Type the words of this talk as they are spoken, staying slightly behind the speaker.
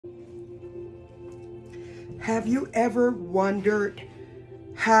Have you ever wondered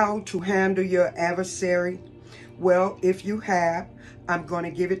how to handle your adversary? Well, if you have, I'm going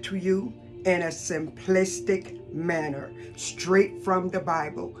to give it to you in a simplistic manner, straight from the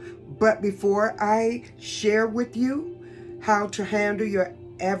Bible. But before I share with you how to handle your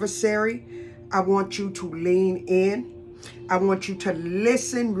adversary, I want you to lean in. I want you to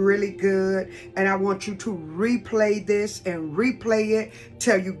listen really good, and I want you to replay this and replay it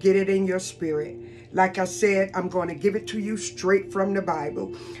till you get it in your spirit. Like I said, I'm going to give it to you straight from the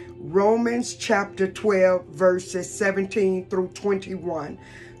Bible. Romans chapter 12, verses 17 through 21.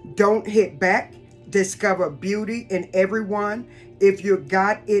 Don't hit back. Discover beauty in everyone. If you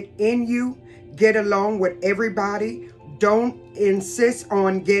got it in you, get along with everybody. Don't insist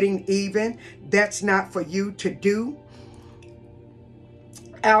on getting even. That's not for you to do.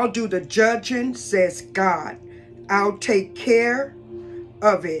 I'll do the judging, says God. I'll take care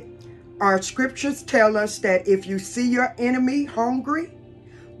of it. Our scriptures tell us that if you see your enemy hungry,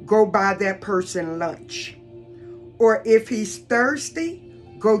 go buy that person lunch. Or if he's thirsty,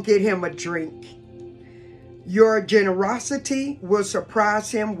 go get him a drink. Your generosity will surprise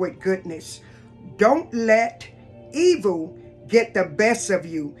him with goodness. Don't let evil get the best of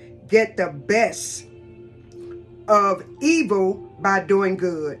you. Get the best of evil by doing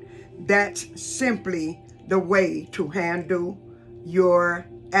good. That's simply the way to handle your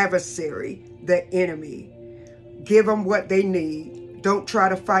adversary, the enemy. Give them what they need. Don't try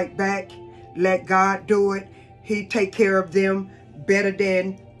to fight back. Let God do it. He take care of them better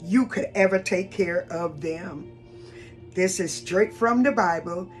than you could ever take care of them. This is straight from the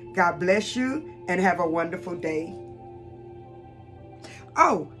Bible. God bless you and have a wonderful day.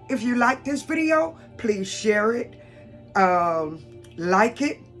 Oh, if you like this video, please share it, like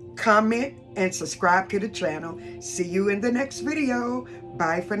it, comment, and subscribe to the channel. See you in the next video.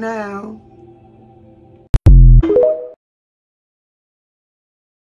 Bye for now.